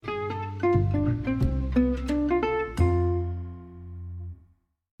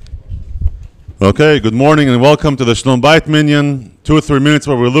Okay, good morning and welcome to the Shalom Bayit Minyan. 2 or 3 minutes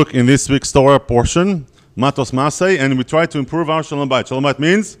where we look in this week's Torah portion, Matos Masei, and we try to improve our Shalom Bayit. Shalom Bayit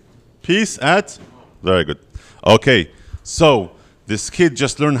means peace at? Very good. Okay, so this kid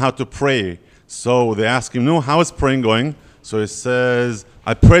just learned how to pray. So they ask him, how is praying going? So he says,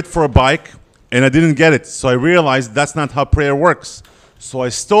 I prayed for a bike and I didn't get it. So I realized that's not how prayer works. So I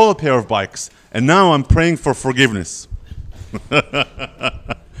stole a pair of bikes and now I'm praying for forgiveness.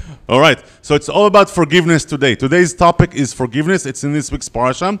 All right, so it's all about forgiveness today. Today's topic is forgiveness. It's in this week's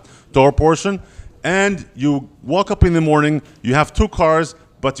parasha, Torah portion. And you walk up in the morning, you have 2 cars,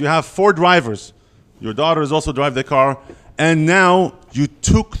 but you have 4 drivers. Your daughters also drive the car. And now you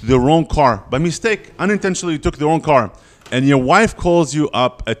took the wrong car. By mistake, unintentionally, you took the wrong car. And your wife calls you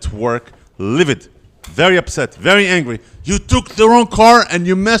up at work, livid, very upset, very angry. You took the wrong car and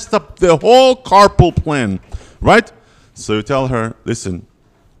you messed up the whole carpool plan, right? So you tell her, listen,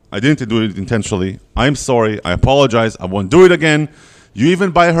 I didn't do it intentionally. I'm sorry. I apologize. I won't do it again. You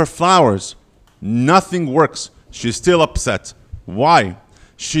even buy her flowers. Nothing works. She's still upset. Why?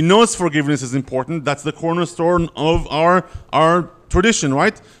 She knows forgiveness is important. That's the cornerstone of our tradition,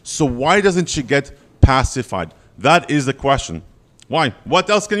 right? So why doesn't she get pacified? That is the question. Why? What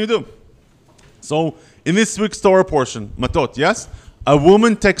else can you do? So in this week's Torah portion, Matot, yes? A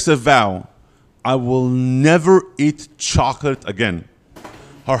woman takes a vow. I will never eat chocolate again.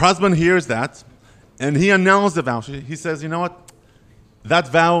 Her husband hears that, and he annuls the vow. He says, you know what? That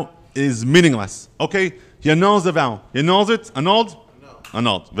vow is meaningless. Okay? He annuls the vow. He annuls it? Annulled?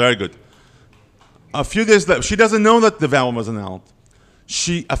 Annulled. Very good. A few days later, she doesn't know that the vow was annulled.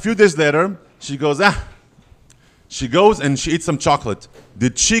 A few days later, she goes, She goes and she eats some chocolate.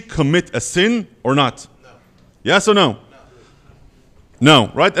 Did she commit a sin or not? No. Yes or no?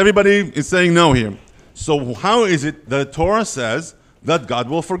 No, right? Everybody is saying no here. So how is it that the Torah says that God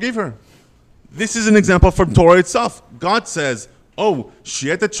will forgive her? This is an example from Torah itself. God says,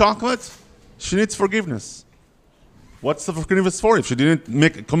 she ate the chocolate, she needs forgiveness. What's the forgiveness for if she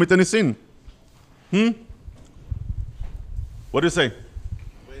didn't commit any sin? What do you say?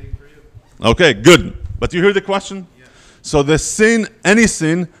 Waiting for you. Okay, good. But you hear the question? Yeah. So the sin, any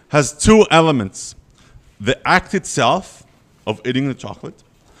sin, has 2 elements. The act itself of eating the chocolate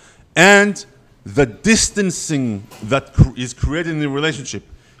and the distancing that is created in the relationship.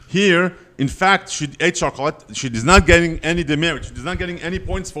 Here, in fact, she ate chocolate. She is not getting any demerit. She is not getting any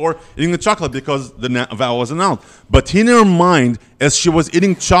points for eating the chocolate because the vow was annulled. But in her mind, as she was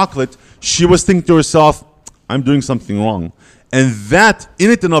eating chocolate, she was thinking to herself, I'm doing something wrong. And that, in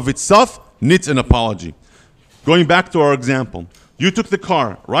it and of itself, needs an apology. Going back to our example, you took the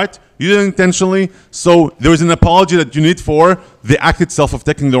car, right? You did it intentionally, so there is an apology that you need for the act itself of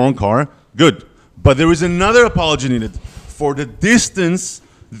taking the wrong car. Good. But there is another apology needed for the distance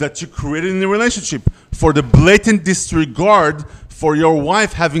that you created in the relationship, for the blatant disregard for your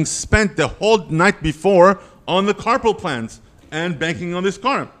wife having spent the whole night before on the carpool plans and banking on this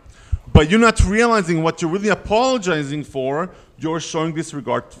car. But you're not realizing what you're really apologizing for. You're showing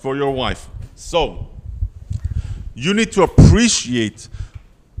disregard for your wife. So you need to appreciate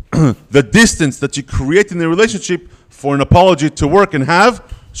the distance that you create in the relationship for an apology to work and have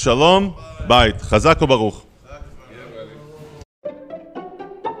Shalom Bayit. Chazak u'baruch.